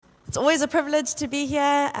It's always a privilege to be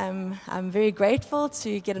here. I'm very grateful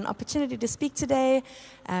to get an opportunity to speak today.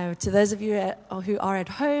 To those of you who are at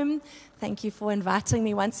home, thank you for inviting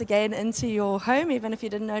me once again into your home, even if you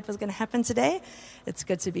didn't know it was going to happen today. It's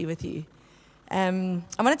good to be with you. I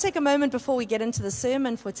want to take a moment before we get into the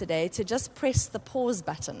sermon for today to just press the pause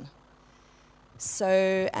button.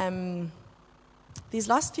 So these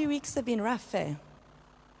last few weeks have been rough, eh?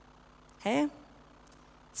 Hey?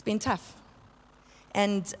 It's been tough.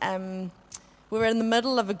 And we're in the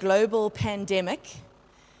middle of a global pandemic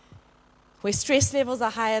where stress levels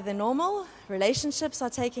are higher than normal, relationships are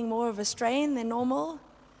taking more of a strain than normal.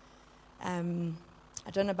 I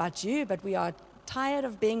don't know about you, but we are tired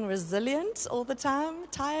of being resilient all the time,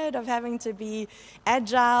 tired of having to be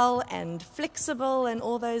agile and flexible and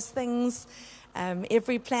all those things.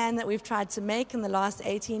 Every plan that we've tried to make in the last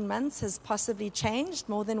 18 months has possibly changed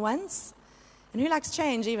more than once. And who likes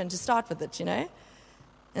change even to start with it, you know?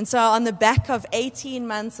 And so on the back of 18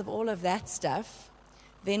 months of all of that stuff,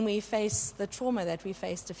 then we face the trauma that we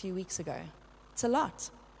faced a few weeks ago. It's a lot.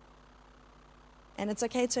 And it's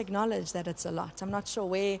okay to acknowledge that it's a lot. I'm not sure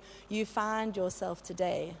where you find yourself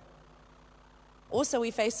today. Also,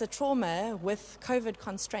 we face a trauma with COVID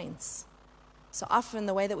constraints. So often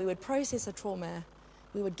the way that we would process a trauma,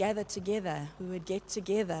 we would gather together, we would get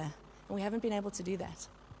together, and we haven't been able to do that.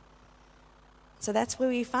 So that's where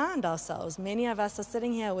we find ourselves. Many of us are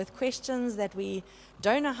sitting here with questions that we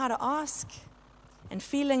don't know how to ask and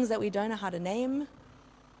feelings that we don't know how to name.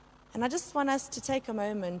 And I just want us to take a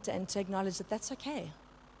moment and to acknowledge that that's okay.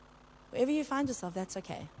 Wherever you find yourself, that's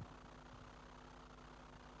okay.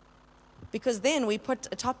 Because then we put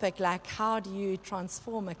a topic like, how do you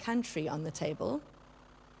transform a country on the table?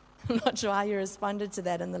 I'm not sure how you responded to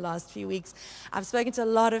that in the last few weeks. I've spoken to a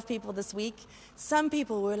lot of people this week. Some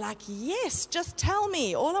people were like, yes, just tell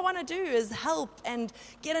me. All I want to do is help and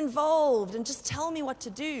get involved and just tell me what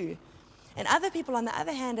to do. And other people, on the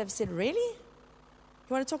other hand, have said, really?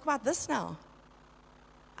 You want to talk about this now?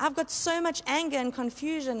 I've got so much anger and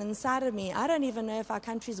confusion inside of me. I don't even know if our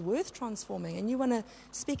country's worth transforming. And you want to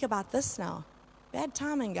speak about this now? Bad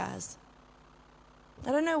timing, guys.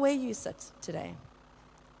 I don't know where you sit today.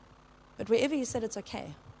 But wherever you sit, it's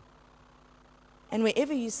okay. And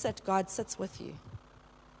wherever you sit, God sits with you.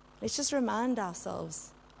 Let's just remind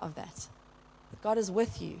ourselves of that. That God is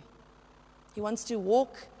with you. He wants to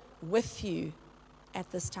walk with you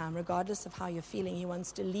at this time, regardless of how you're feeling. He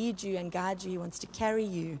wants to lead you and guide you. He wants to carry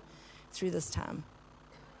you through this time.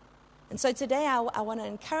 And so today I want to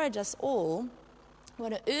encourage us all, I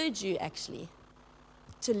want to urge you actually,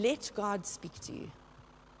 to let God speak to you.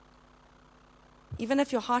 Even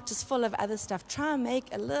if your heart is full of other stuff, try and make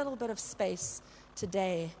a little bit of space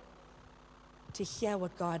today to hear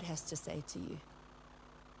what God has to say to you.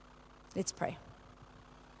 Let's pray.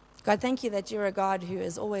 God, thank you that you're a God who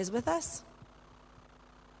is always with us.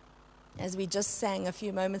 As we just sang a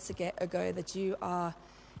few moments ago, that you are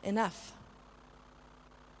enough.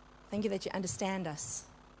 Thank you that you understand us.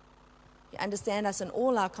 You understand us in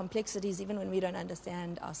all our complexities, even when we don't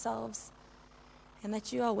understand ourselves. And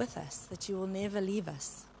that you are with us, that you will never leave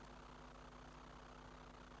us.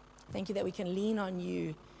 Thank you that we can lean on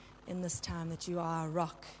you in this time, that you are our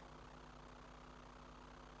rock.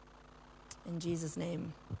 In Jesus'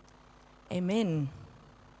 name, amen.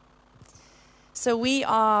 So we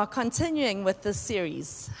are continuing with this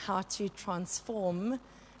series, How to Transform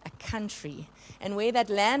a Country. And where that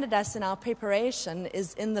landed us in our preparation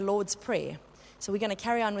is in the Lord's Prayer. So we're going to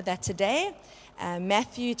carry on with that today.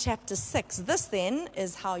 Matthew chapter 6. This then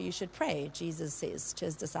is how you should pray, Jesus says to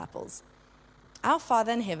his disciples. Our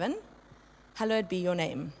Father in heaven, hallowed be your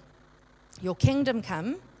name. Your kingdom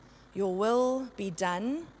come, your will be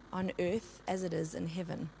done on earth as it is in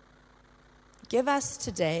heaven. Give us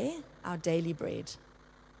today our daily bread,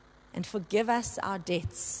 and forgive us our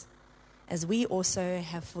debts, as we also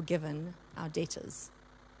have forgiven our debtors.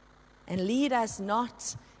 And lead us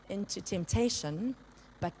not into temptation,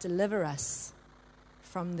 but deliver us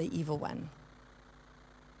from the evil one.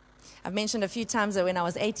 I've mentioned a few times that when I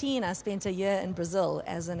was 18, I spent a year in Brazil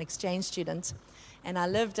as an exchange student. And I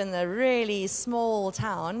lived in a really small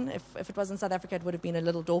town. If it was in South Africa, it would have been a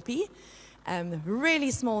little dorpy.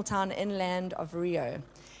 Really small town inland of Rio.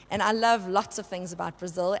 And I love lots of things about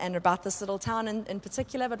Brazil and about this little town in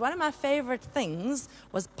particular. But one of my favorite things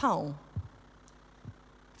was pão.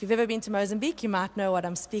 If you've ever been to Mozambique, you might know what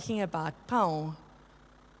I'm speaking about. Pão.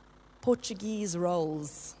 Portuguese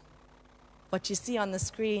rolls. What you see on the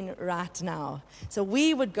screen right now. So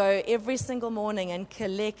we would go every single morning and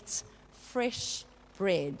collect fresh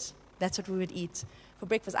bread. That's what we would eat for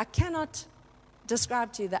breakfast. I cannot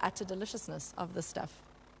describe to you the utter deliciousness of this stuff.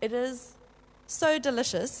 It is so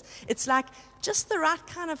delicious. It's like just the right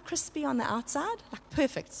kind of crispy on the outside, like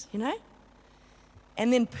perfect,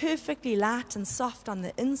 And then perfectly light and soft on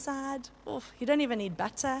the inside. Oh, you don't even need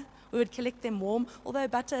butter. We would collect them warm, although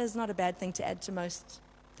butter is not a bad thing to add to most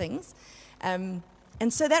things. And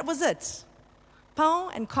so that was it. Pão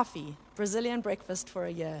and coffee, Brazilian breakfast for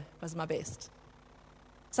a year was my best.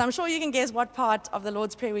 So I'm sure you can guess what part of the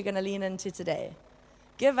Lord's Prayer we're going to lean into today.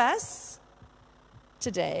 Give us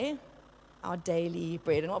today our daily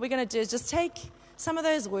bread. And what we're going to do is just take some of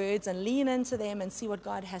those words and lean into them and see what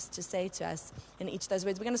God has to say to us in each of those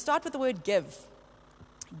words. We're going to start with the word give.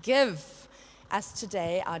 Give us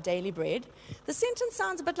today our daily bread. The sentence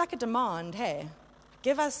sounds a bit like a demand, hey?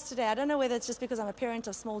 Give us today. I don't know whether it's just because I'm a parent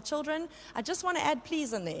of small children. I just want to add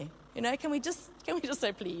please in there. Can we just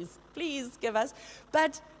say please? Please give us.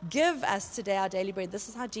 But give us today our daily bread. This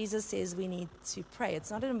is how Jesus says we need to pray. It's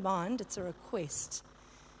not a demand, it's a request.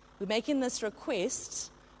 We're making this request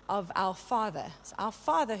of our Father. So our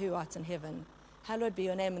Father who art in heaven, hallowed be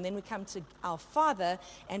your name. And then we come to our Father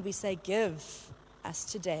and we say, give us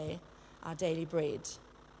today our daily bread.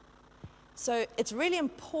 So it's really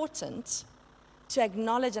important to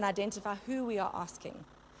acknowledge and identify who we are asking.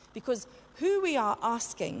 Because who we are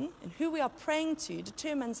asking and who we are praying to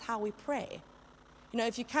determines how we pray.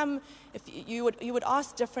 If you would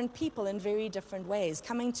ask different people in very different ways.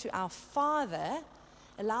 Coming to our Father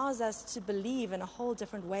allows us to believe in a whole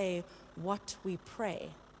different way what we pray.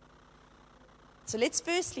 So let's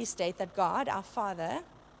firstly state that God, our Father,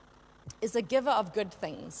 is a giver of good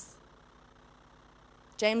things.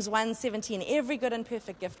 James 1:17, every good and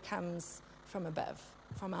perfect gift comes from above,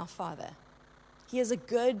 from our Father. He is a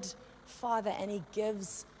good Father and He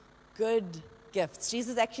gives good gifts.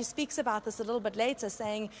 Jesus actually speaks about this a little bit later,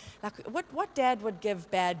 saying, like, what dad would give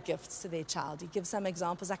bad gifts to their child? He gives some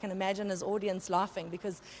examples. I can imagine his audience laughing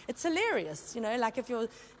because it's hilarious. Like if your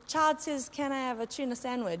child says, can I have a tuna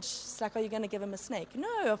sandwich? It's like, are you going to give him a snake?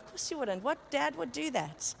 No, of course you wouldn't. What dad would do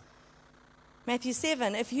that? Matthew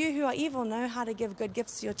 7, if you who are evil know how to give good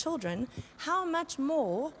gifts to your children, how much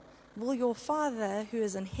more will your Father who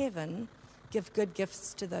is in heaven give good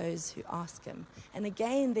gifts to those who ask Him? And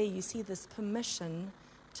again, there you see this permission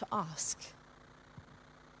to ask.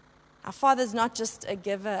 Our Father is not just a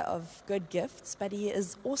giver of good gifts, but He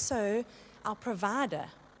is also our provider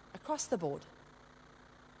across the board.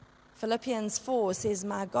 Philippians 4 says,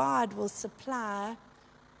 my God will supply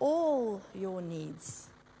all your needs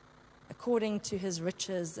according to His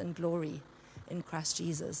riches and glory in Christ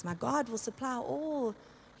Jesus. My God will supply all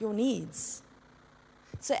your needs.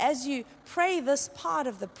 So as you pray this part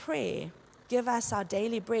of the prayer, give us our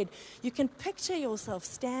daily bread, you can picture yourself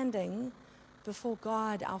standing before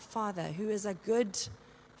God, our Father, who is a good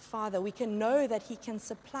Father. We can know that He can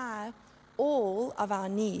supply all of our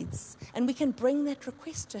needs, and we can bring that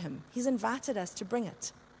request to Him. He's invited us to bring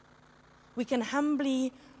it. We can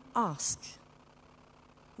humbly ask,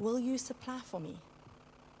 will you supply for me?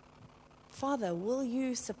 Father, will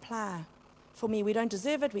you supply for me? We don't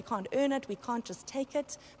deserve it, we can't earn it, we can't just take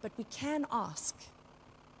it, but we can ask.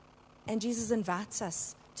 And Jesus invites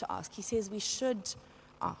us to ask. He says we should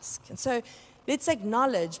ask. And so let's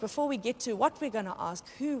acknowledge, before we get to what we're going to ask,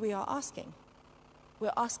 who we are asking.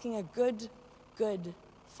 We're asking a good, good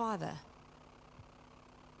Father.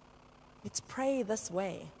 Let's pray this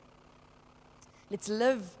way. Let's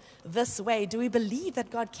live this way. Do we believe that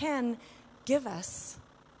God can give us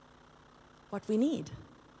what we need?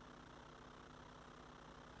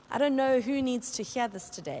 I don't know who needs to hear this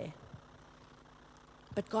today,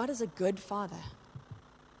 but God is a good Father,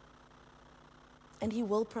 and He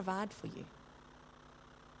will provide for you.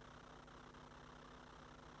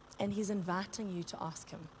 And He's inviting you to ask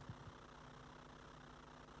Him.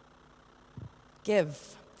 Give.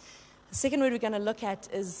 The second word we're going to look at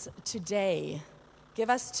is today. Give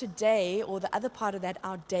us today, or the other part of that,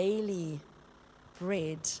 our daily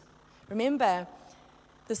bread. Remember,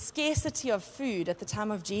 the scarcity of food at the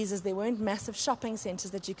time of Jesus, there weren't massive shopping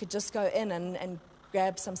centers that you could just go in and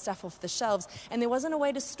grab some stuff off the shelves. And there wasn't a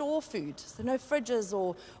way to store food. So no fridges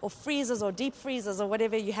or freezers or deep freezers or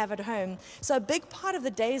whatever you have at home. So a big part of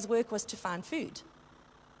the day's work was to find food.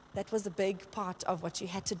 That was a big part of what you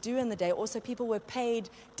had to do in the day. Also, people were paid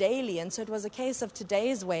daily. And so it was a case of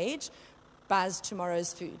today's wage buys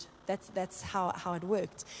tomorrow's food. That's how it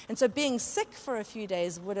worked. And so being sick for a few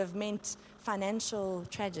days would have meant financial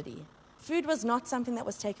tragedy. Food was not something that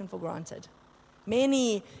was taken for granted.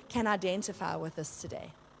 Many can identify with this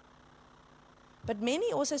today. But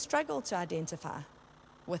many also struggle to identify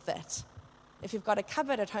with that. If you've got a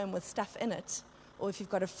cupboard at home with stuff in it, or if you've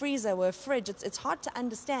got a freezer or a fridge, it's hard to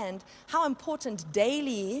understand how important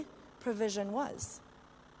daily provision was.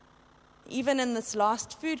 Even in this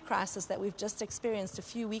last food crisis that we've just experienced a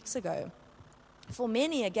few weeks ago, for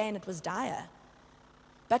many, again, it was dire.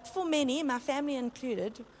 But for many, my family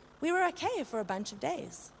included, we were okay for a bunch of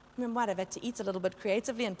days. I mean, I've had to eat a little bit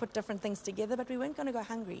creatively and put different things together, but we weren't going to go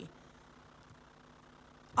hungry.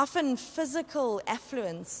 Often physical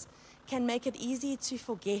affluence can make it easy to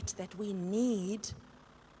forget that we need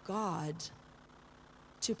God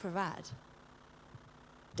to provide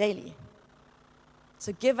daily.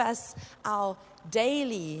 So give us our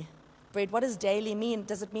daily bread. What does daily mean?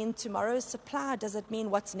 Does it mean tomorrow's supply? Does it mean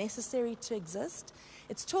what's necessary to exist?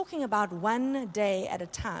 It's talking about one day at a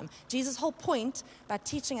time. Jesus' whole point by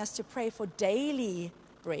teaching us to pray for daily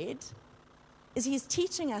bread is he's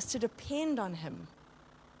teaching us to depend on him.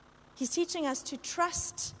 He's teaching us to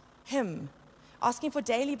trust him. Asking for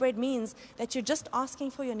daily bread means that you're just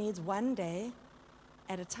asking for your needs one day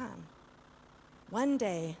at a time. One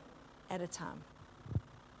day at a time.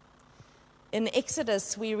 In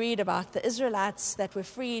Exodus, we read about the Israelites that were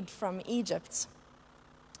freed from Egypt.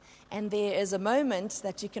 And there is a moment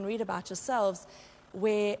that you can read about yourselves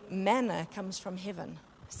where manna comes from heaven.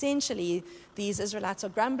 Essentially, these Israelites are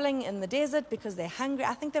grumbling in the desert because they're hungry.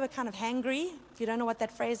 I think they were kind of hangry. If you don't know what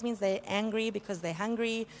that phrase means, they're angry because they're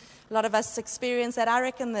hungry. A lot of us experience that. I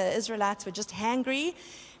reckon the Israelites were just hangry.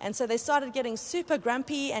 And so they started getting super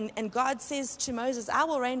grumpy. And God says to Moses, I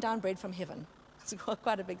will rain down bread from heaven. It's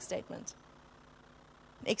quite a big statement.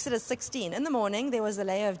 Exodus 16, in the morning there was a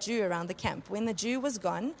layer of dew around the camp. When the dew was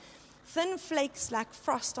gone, thin flakes like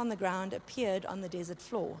frost on the ground appeared on the desert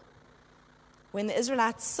floor. When the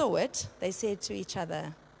Israelites saw it, they said to each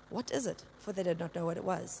other, what is it? For they did not know what it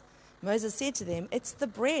was. Moses said to them, it's the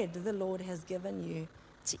bread the Lord has given you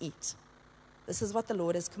to eat. This is what the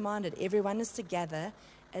Lord has commanded. Everyone is to gather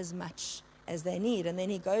as much as they need. And then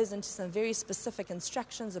he goes into some very specific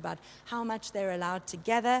instructions about how much they're allowed to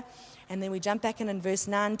gather. And then we jump back in verse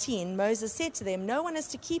 19. Moses said to them, no one is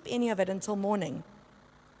to keep any of it until morning.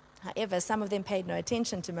 However, some of them paid no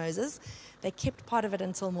attention to Moses. They kept part of it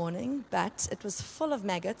until morning, but it was full of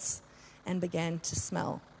maggots and began to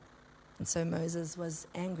smell. And so Moses was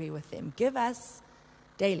angry with them. Give us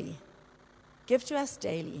daily. Give to us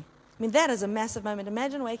daily. I mean, that is a massive moment.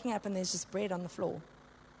 Imagine waking up and there's just bread on the floor.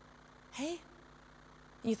 Hey?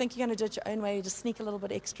 You think you're going to do it your own way, you just sneak a little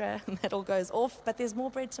bit extra and that all goes off, but there's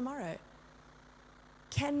more bread tomorrow.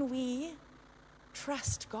 Can we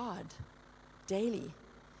trust God daily?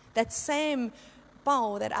 That same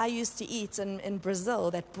pão that I used to eat in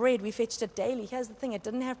Brazil, that bread, we fetched it daily. Here's the thing, it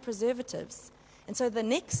didn't have preservatives. And so the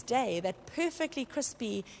next day, that perfectly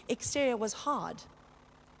crispy exterior was hard.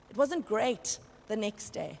 It wasn't great the next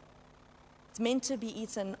day. It's meant to be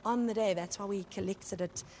eaten on the day. That's why we collected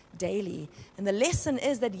it daily. And the lesson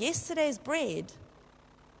is that yesterday's bread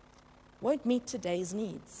won't meet today's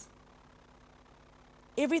needs.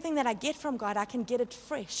 Everything that I get from God, I can get it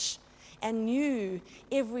fresh and new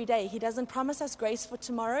every day. He doesn't promise us grace for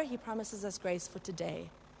tomorrow. He promises us grace for today.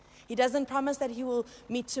 He doesn't promise that he will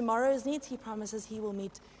meet tomorrow's needs. He promises he will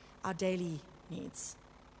meet our daily needs.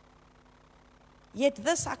 Yet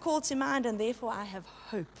this I call to mind, and therefore I have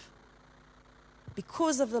hope.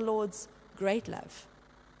 Because of the Lord's great love,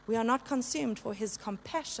 we are not consumed, for his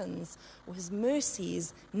compassions or his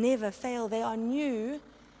mercies never fail. They are new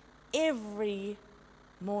every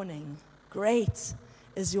morning. Great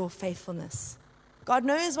is your faithfulness. God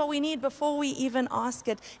knows what we need before we even ask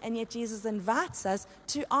it, and yet Jesus invites us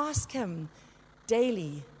to ask him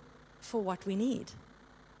daily for what we need.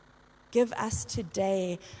 Give us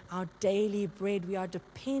today our daily bread. We are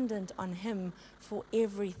dependent on him for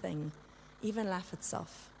everything, even life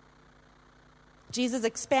itself. Jesus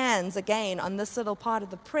expands again on this little part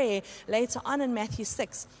of the prayer later on in Matthew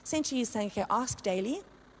 6. Essentially he's saying, okay, ask daily.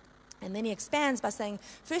 And then he expands by saying,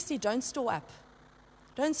 firstly, don't store up.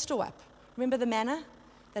 Don't store up. Remember the manna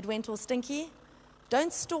that went all stinky?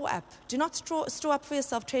 Don't store up. Do not store up for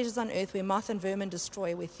yourself treasures on earth where moth and vermin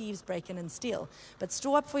destroy, where thieves break in and steal. But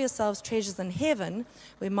store up for yourselves treasures in heaven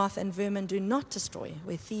where moth and vermin do not destroy,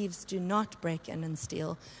 where thieves do not break in and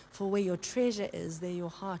steal. For where your treasure is, there your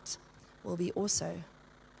heart will be also.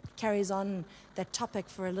 It carries on that topic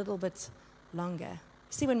for a little bit longer.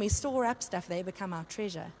 See, when we store up stuff, they become our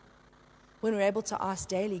treasure. When we're able to ask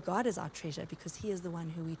daily, God is our treasure because he is the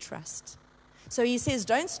one who we trust. So he says,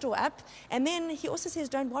 don't store up. And then he also says,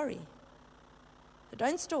 don't worry.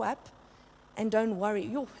 Don't store up and don't worry.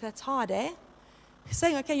 Yo, that's hard, eh? He's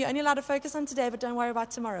saying, okay, you're only allowed to focus on today, but don't worry about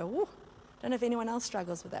tomorrow. Ooh, don't know if anyone else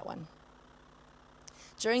struggles with that one.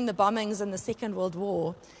 During the bombings in the Second World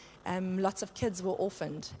War, lots of kids were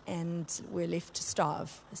orphaned and were left to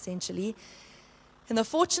starve, essentially. And the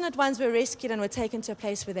fortunate ones were rescued and were taken to a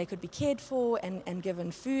place where they could be cared for and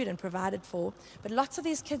given food and provided for. But lots of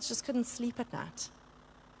these kids just couldn't sleep at night.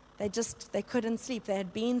 They couldn't sleep. They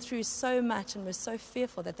had been through so much and were so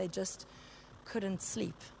fearful that they just couldn't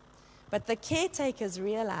sleep. But the caretakers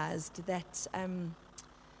realized that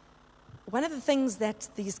one of the things that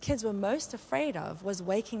these kids were most afraid of was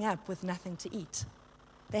waking up with nothing to eat.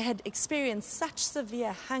 They had experienced such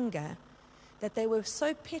severe hunger that they were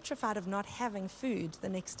so petrified of not having food the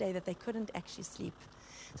next day that they couldn't actually sleep.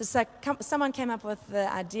 So someone came up with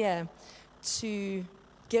the idea to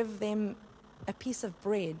give them a piece of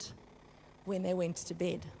bread when they went to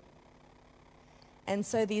bed. And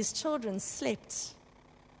so these children slept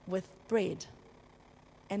with bread.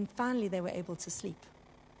 And finally they were able to sleep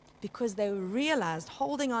because they realized,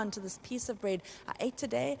 holding on to this piece of bread, I ate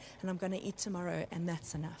today and I'm going to eat tomorrow, and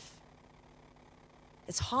that's enough.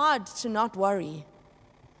 It's hard to not worry.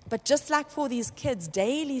 But just like for these kids,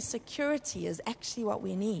 daily security is actually what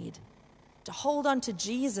we need. To hold on to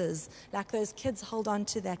Jesus like those kids hold on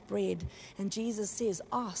to that bread. And Jesus says,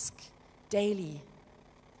 ask daily.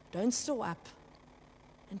 Don't store up.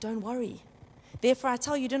 And don't worry. Therefore, I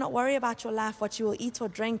tell you, do not worry about your life, what you will eat or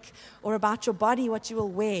drink, or about your body, what you will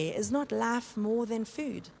wear. Is not life more than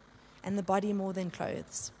food, and the body more than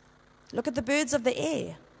clothes? Look at the birds of the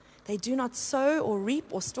air. They do not sow or reap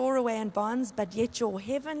or store away in barns, but yet your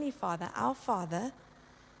heavenly Father, our Father,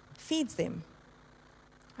 feeds them.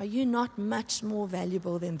 Are you not much more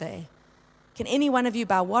valuable than they? Can any one of you,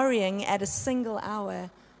 by worrying, add a single hour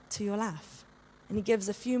to your life? And he gives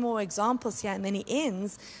a few more examples here, and then he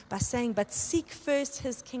ends by saying, but seek first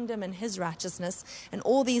his kingdom and his righteousness, and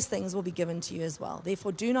all these things will be given to you as well.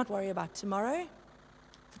 Therefore, do not worry about tomorrow,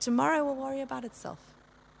 for tomorrow will worry about itself.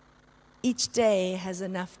 Each day has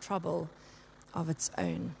enough trouble of its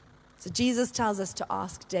own. So Jesus tells us to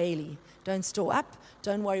ask daily. Don't store up.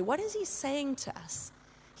 Don't worry. What is he saying to us?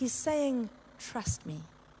 He's saying, trust me.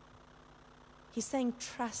 He's saying,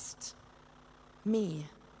 trust me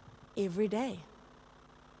every day.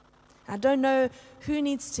 I don't know who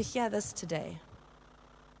needs to hear this today,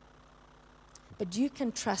 but you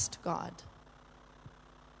can trust God.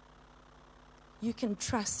 You can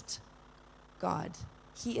trust God.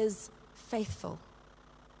 He is faithful.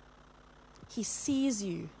 He sees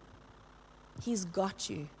you. He's got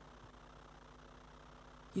you.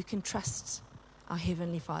 You can trust our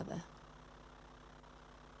Heavenly Father.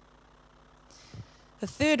 The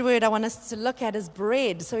third word I want us to look at is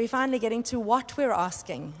bread. So we're finally getting to what we're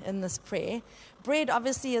asking in this prayer. Bread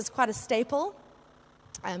obviously is quite a staple.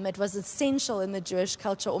 It was essential in the Jewish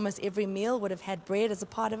culture. Almost every meal would have had bread as a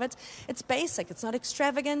part of it. It's basic. It's not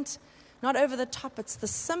extravagant, not over the top. It's the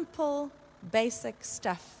simple, basic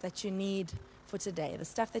stuff that you need for today, the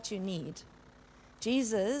stuff that you need.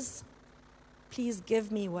 Jesus, please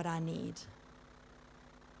give me what I need.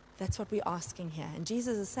 That's what we're asking here. And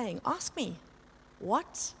Jesus is saying, ask me.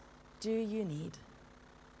 What do you need?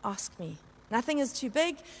 Ask me. Nothing is too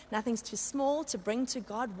big, nothing's too small to bring to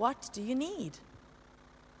God. What do you need?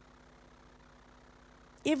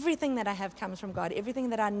 Everything that I have comes from God.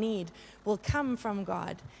 Everything that I need will come from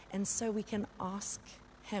God. And so we can ask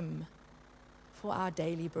him for our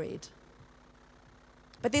daily bread.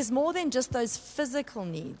 But there's more than just those physical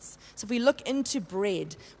needs. So if we look into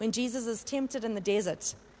bread, when Jesus is tempted in the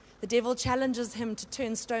desert, the devil challenges him to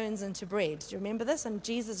turn stones into bread. Do you remember this? And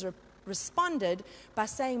Jesus responded by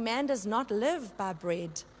saying, man does not live by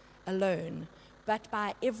bread alone, but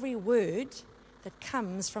by every word that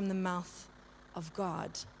comes from the mouth of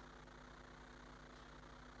God.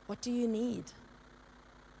 What do you need?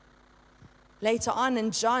 Later on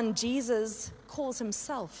in John, Jesus calls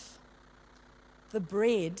himself the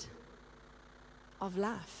bread of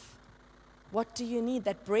life. What do you need?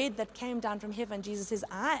 That bread that came down from heaven. Jesus says,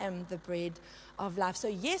 I am the bread of life. So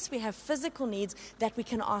yes, we have physical needs that we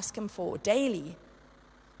can ask him for daily.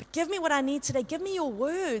 But give me what I need today. Give me your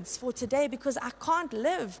words for today, because I can't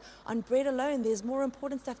live on bread alone. There's more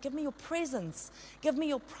important stuff. Give me your presence. Give me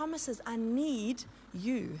your promises. I need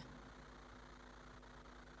you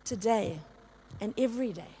today and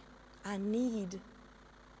every day. I need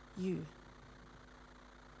you.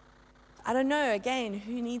 I don't know, again,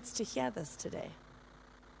 who needs to hear this today.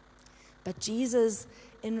 But Jesus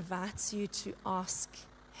invites you to ask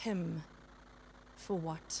him for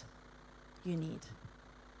what you need.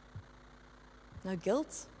 No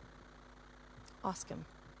guilt. Ask him.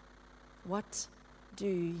 What do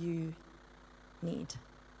you need?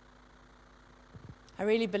 I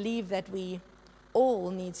really believe that we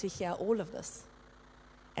all need to hear all of this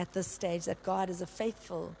at this stage, that God is a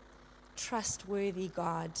faithful trustworthy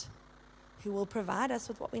God who will provide us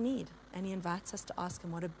with what we need. And he invites us to ask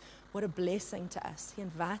him. What a blessing to us. He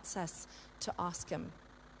invites us to ask him.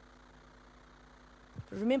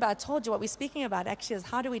 But remember, I told you what we're speaking about actually is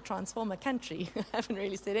how do we transform a country? I haven't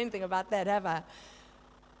really said anything about that, have I?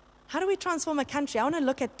 How do we transform a country? I want to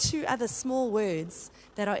look at two other small words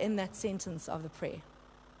that are in that sentence of the prayer.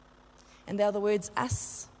 And they are the words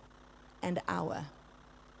us and our.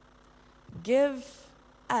 Give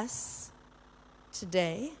us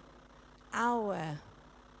today our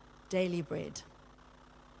daily bread.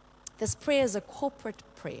 This prayer is a corporate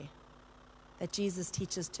prayer that Jesus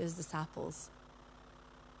teaches to his disciples.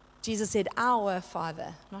 Jesus said, our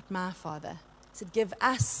Father, not my Father. He said, give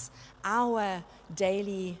us our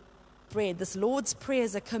daily bread. This Lord's Prayer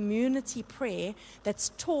is a community prayer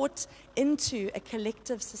that's taught into a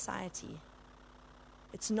collective society.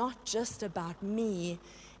 It's not just about me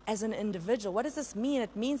as an individual. What does this mean?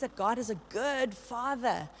 It means that God is a good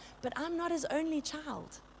Father, but I'm not his only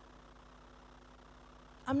child.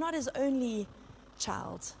 I'm not his only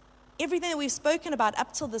child. Everything that we've spoken about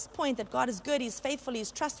up till this point, that God is good, he's faithful,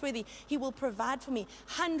 he's trustworthy, he will provide for me,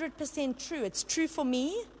 100% true. It's true for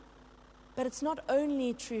me, but it's not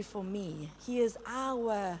only true for me. He is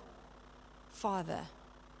our Father.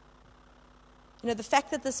 You know, the fact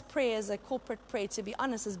that this prayer is a corporate prayer, to be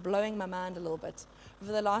honest, is blowing my mind a little bit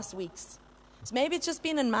over the last weeks. So maybe it's just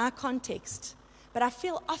been in my context, but I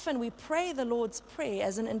feel often we pray the Lord's Prayer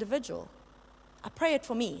as an individual. I pray it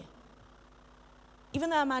for me. Even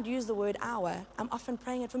though I might use the word our, I'm often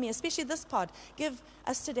praying it for me, especially this part. Give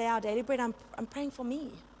us today our daily bread. I'm praying for me.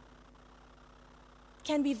 It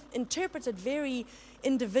can be interpreted very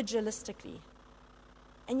individualistically.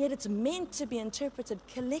 And yet it's meant to be interpreted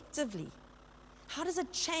collectively. How does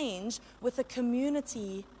it change with a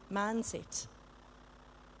community mindset?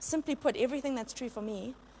 Simply put, everything that's true for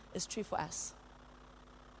me is true for us.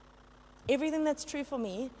 Everything that's true for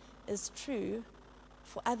me is true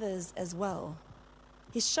for others as well.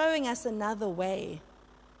 He's showing us another way.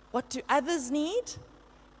 What do others need?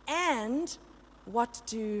 And what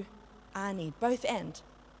do I need? Both and.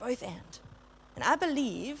 Both and. And I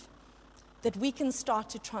believe that we can start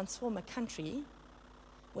to transform a country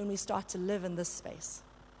when we start to live in this space.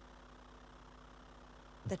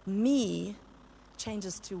 That me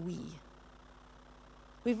changes to we.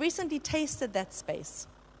 We've recently tasted that space.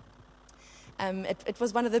 It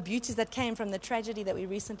was one of the beauties that came from the tragedy that we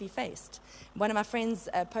recently faced. One of my friends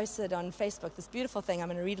posted on Facebook this beautiful thing. I'm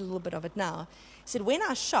going to read a little bit of it now. He said, when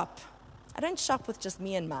I shop, I don't shop with just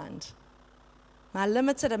me in mind. My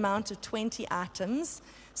limited amount of 20 items,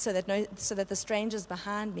 so that the strangers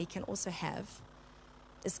behind me can also have,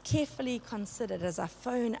 is carefully considered as I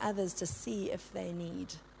phone others to see if they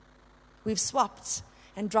need. We've swapped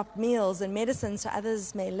and dropped meals and medicine so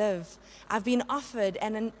others may live. I've been offered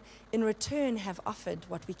and in return have offered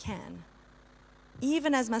what we can.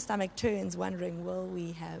 Even as my stomach turns, wondering, will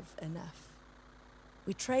we have enough?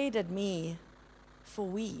 We traded me for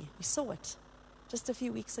we. We saw it just a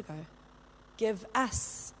few weeks ago. Give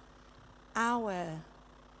us our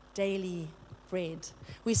daily bread.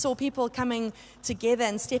 We saw people coming together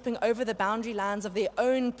and stepping over the boundary lines of their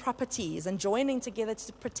own properties and joining together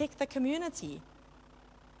to protect the community.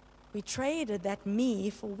 We traded that me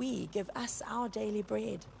for we. Give us our daily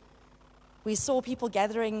bread. We saw people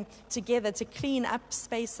gathering together to clean up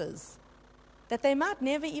spaces that they might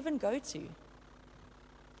never even go to.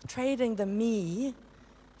 Trading the me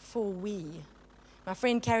for we. My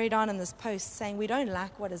friend carried on in this post saying, we don't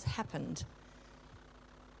like what has happened,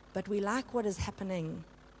 but we like what is happening.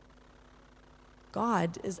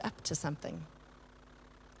 God is up to something.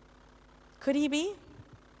 Could he be?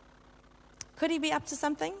 Could he be up to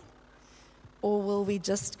something? Or will we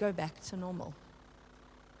just go back to normal?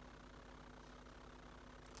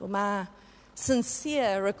 Well, my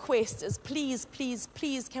sincere request is please, please,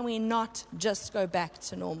 please, can we not just go back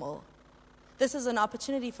to normal? This is an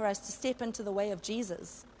opportunity for us to step into the way of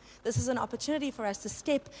Jesus. This is an opportunity for us to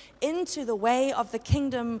step into the way of the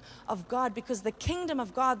kingdom of God, because the kingdom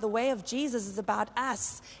of God, the way of Jesus, is about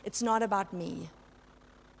us. It's not about me.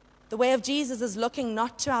 The way of Jesus is looking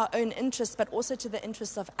not to our own interests, but also to the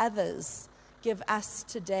interests of others. Give us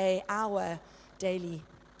today our daily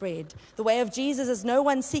bread. The way of Jesus is no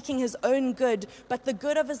one seeking his own good, but the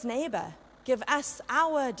good of his neighbor. Give us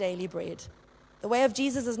our daily bread. The way of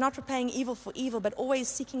Jesus is not repaying evil for evil, but always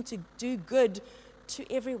seeking to do good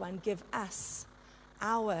to everyone. Give us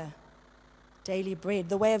our daily bread.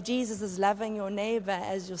 The way of Jesus is loving your neighbor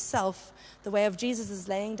as yourself. The way of Jesus is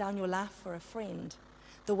laying down your life for a friend.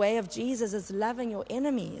 The way of Jesus is loving your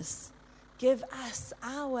enemies. Give us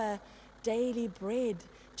our daily bread.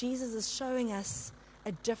 Jesus is showing us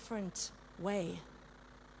a different way.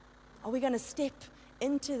 Are we going to step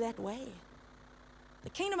into that way? The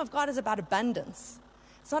kingdom of God is about abundance.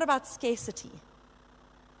 It's not about scarcity.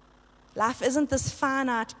 Life isn't this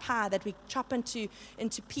finite pie that we chop into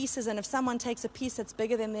pieces, and if someone takes a piece that's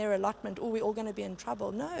bigger than their allotment, oh, we're all going to be in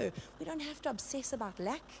trouble. No, we don't have to obsess about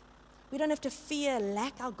lack. We don't have to fear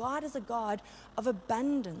lack. Our God is a God of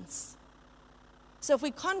abundance. So if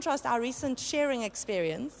we contrast our recent sharing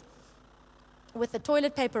experience with the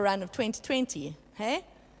toilet paper run of 2020, hey?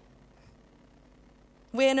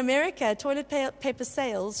 Where in America, toilet paper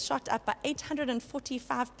sales shot up by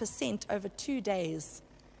 845% over 2 days,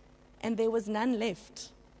 and there was none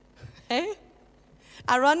left. Hey?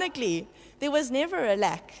 Ironically, there was never a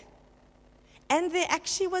lack, and there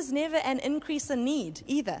actually was never an increase in need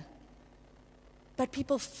either. But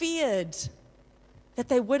people feared that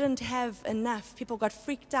they wouldn't have enough. People got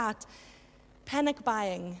freaked out, panic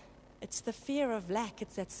buying. It's the fear of lack.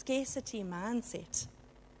 It's that scarcity mindset.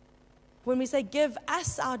 When we say, give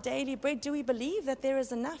us our daily bread, do we believe that there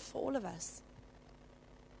is enough for all of us?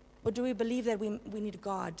 Or do we believe that we need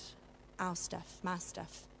God, our stuff, my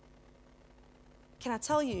stuff? Can I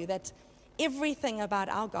tell you that everything about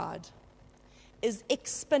our God is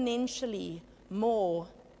exponentially more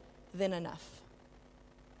than enough?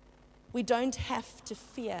 We don't have to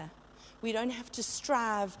fear. We don't have to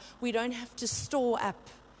strive. We don't have to store up.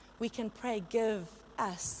 We can pray, give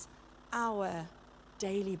us our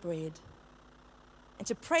daily bread. And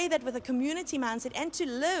to pray that with a community mindset and to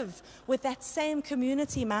live with that same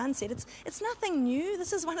community mindset. It's nothing new.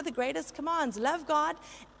 This is one of the greatest commands. Love God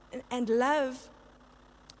and love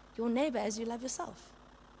your neighbor as you love yourself.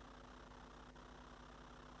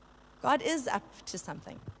 God is up to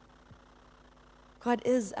something. God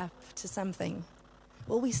is up to something.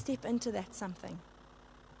 Will we step into that something?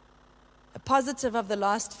 A positive of the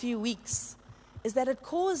last few weeks is that it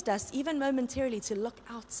caused us, even momentarily, to look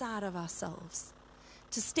outside of ourselves,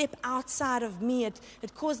 to step outside of me.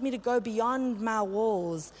 It caused me to go beyond my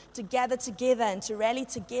walls, to gather together and to rally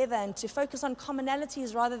together and to focus on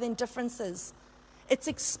commonalities rather than differences. It's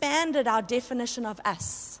expanded our definition of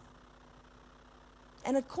us.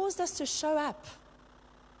 And it caused us to show up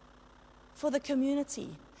for the community.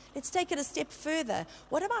 Let's take it a step further.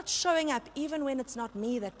 What about showing up even when it's not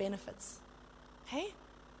me that benefits? Hey?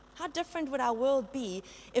 How different would our world be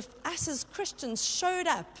if us as Christians showed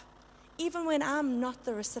up even when I'm not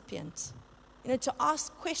the recipient? To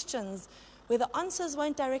ask questions where the answers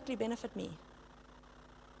won't directly benefit me,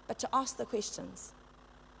 but to ask the questions.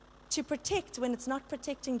 To protect when it's not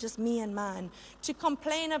protecting just me and mine. To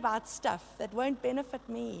complain about stuff that won't benefit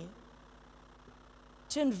me.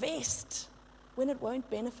 To invest when it won't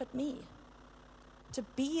benefit me. To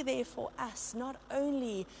be there for us, not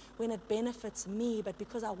only when it benefits me, but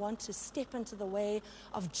because I want to step into the way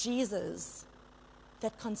of Jesus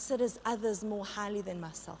that considers others more highly than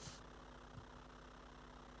myself.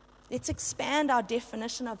 Let's expand our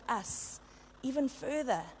definition of us even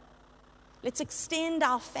further. Let's extend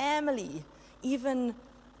our family even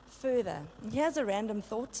further. And here's a random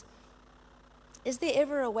thought. Is there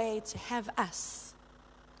ever a way to have us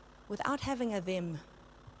without having a them?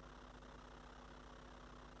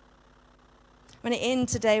 I'm going to end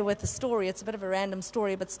today with a story. It's a bit of a random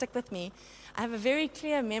story, but stick with me. I have a very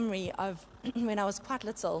clear memory of when I was quite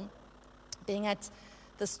little, being at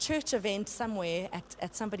this church event somewhere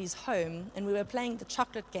at somebody's home, and we were playing the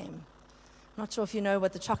chocolate game. I'm not sure if you know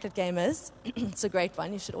what the chocolate game is. It's a great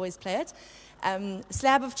one. You should always play it.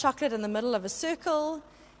 Slab of chocolate in the middle of a circle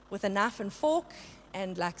with a knife and fork,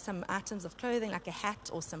 and like some items of clothing, like a hat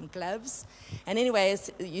or some gloves. And anyways,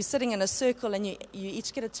 you're sitting in a circle, and you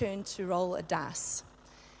each get a turn to roll a dice.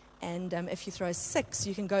 And if you throw 6,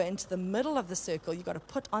 you can go into the middle of the circle. You've got to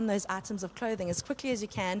put on those items of clothing as quickly as you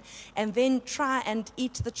can, and then try and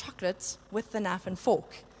eat the chocolate with the knife and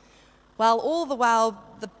fork. While all the while,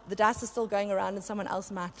 the dice is still going around, and someone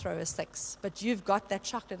else might throw a 6. But you've got that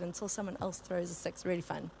chocolate until someone else throws a 6. Really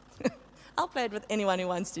fun. I'll play it with anyone who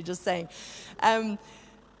wants to, just saying. And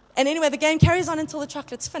anyway, the game carries on until the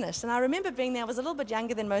chocolate's finished. And I remember being there. I was a little bit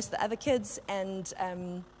younger than most of the other kids, and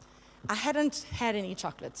I hadn't had any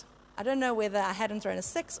chocolate. I don't know whether I hadn't thrown a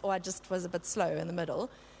 6 or I just was a bit slow in the middle.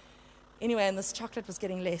 Anyway, and this chocolate was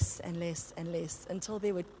getting less and less and less until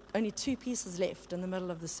there were only 2 pieces left in the middle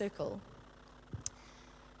of the circle.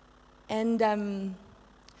 And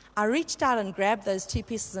I reached out and grabbed those 2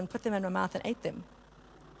 pieces and put them in my mouth and ate them.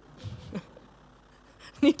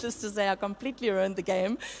 Needless to say, I completely ruined the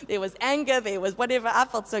game. There was anger, there was whatever. I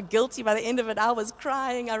felt so guilty. By the end of it, I was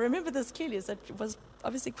crying. I remember this clearly, so it was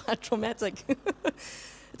obviously quite traumatic.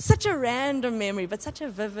 It's such a random memory, but such a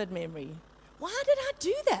vivid memory. Why did I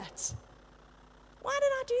do that? Why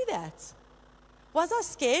did I do that? Was I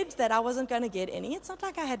scared that I wasn't going to get any? It's not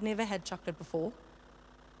like I had never had chocolate before.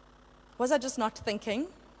 Was I just not thinking?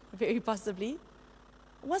 Very possibly.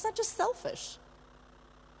 Was I just selfish?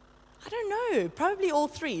 I don't know. Probably all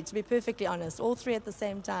three, to be perfectly honest. All three at the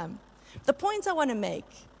same time. The point I want to make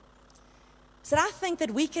is that I think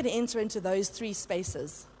that we can enter into those three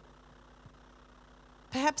spaces.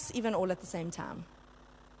 Perhaps even all at the same time.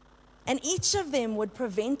 And each of them would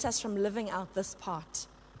prevent us from living out this part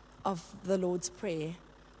of the Lord's Prayer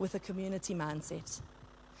with a community mindset.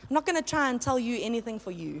 I'm not going to try and tell you anything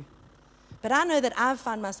for you, but I know that I've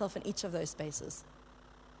found myself in each of those spaces.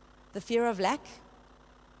 The fear of lack,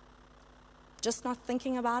 just not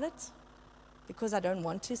thinking about it because I don't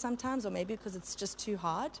want to sometimes, or maybe because it's just too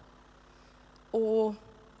hard, or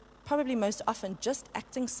probably most often just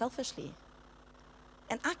acting selfishly.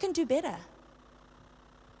 And I can do better.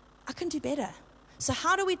 I can do better. So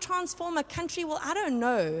how do we transform a country? Well, I don't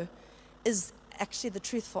know is actually the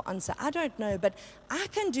truthful answer. I don't know, but I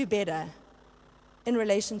can do better in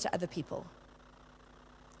relation to other people.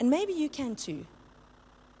 And maybe you can too.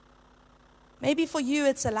 Maybe for you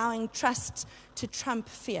it's allowing trust to trump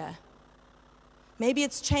fear. Maybe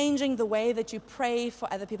it's changing the way that you pray for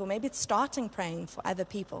other people. Maybe it's starting praying for other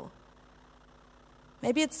people.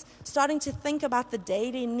 Maybe it's starting to think about the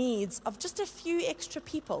daily needs of just a few extra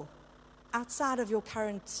people outside of your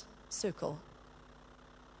current circle.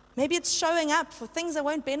 Maybe it's showing up for things that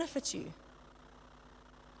won't benefit you.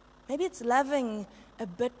 Maybe it's loving a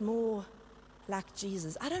bit more like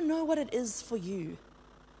Jesus. I don't know what it is for you.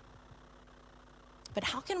 But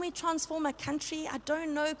how can we transform a country? I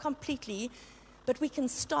don't know completely, but we can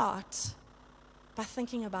start by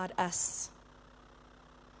thinking about us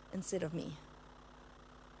instead of me.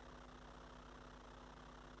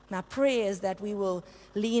 My prayer is that we will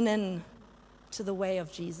lean in to the way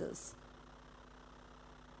of Jesus.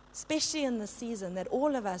 Especially in this season, that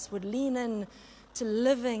all of us would lean in to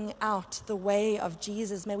living out the way of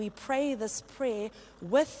Jesus. May we pray this prayer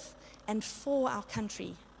with and for our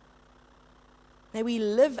country. May we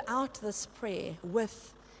live out this prayer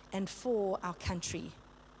with and for our country.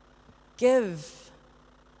 Give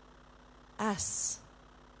us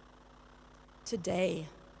today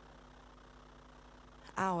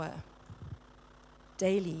our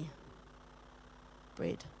daily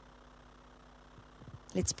bread.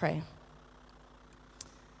 Let's pray.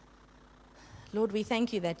 Lord, we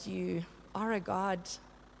thank you that you are a God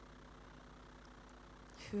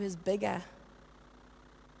who is bigger,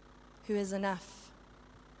 who is enough,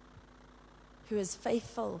 who is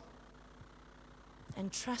faithful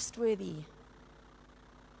and trustworthy,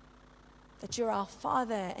 that you're our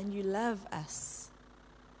Father and you love us.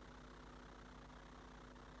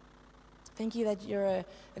 Thank you that you're a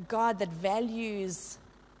God that values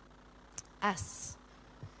us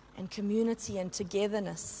and community and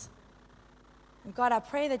togetherness. And God, I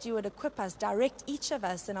pray that you would equip us, direct each of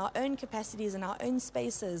us in our own capacities, in our own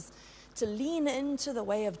spaces, to lean into the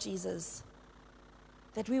way of Jesus.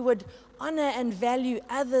 That we would honor and value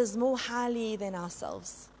others more highly than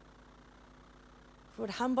ourselves. We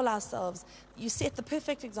would humble ourselves. You set the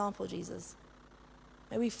perfect example, Jesus.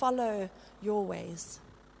 May we follow your ways.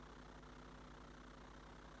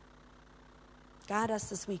 Guide us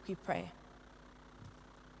this week, we pray.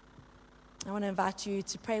 I want to invite you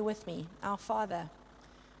to pray with me. Our Father,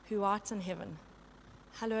 who art in heaven,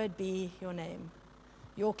 hallowed be your name.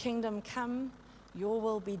 Your kingdom come, your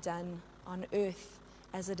will be done on earth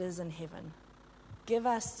as it is in heaven. Give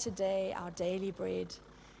us today our daily bread,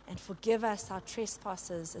 and forgive us our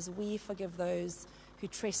trespasses as we forgive those who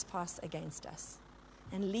trespass against us.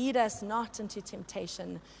 And lead us not into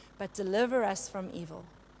temptation, but deliver us from evil.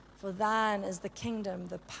 For thine is the kingdom,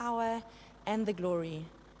 the power, and the glory,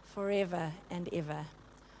 forever and ever.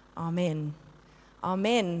 Amen.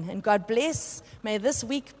 Amen. And God bless. May this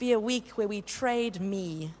week be a week where we trade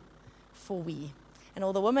me for we. And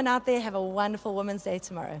all the women out there, have a wonderful Women's Day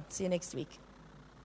tomorrow. See you next week.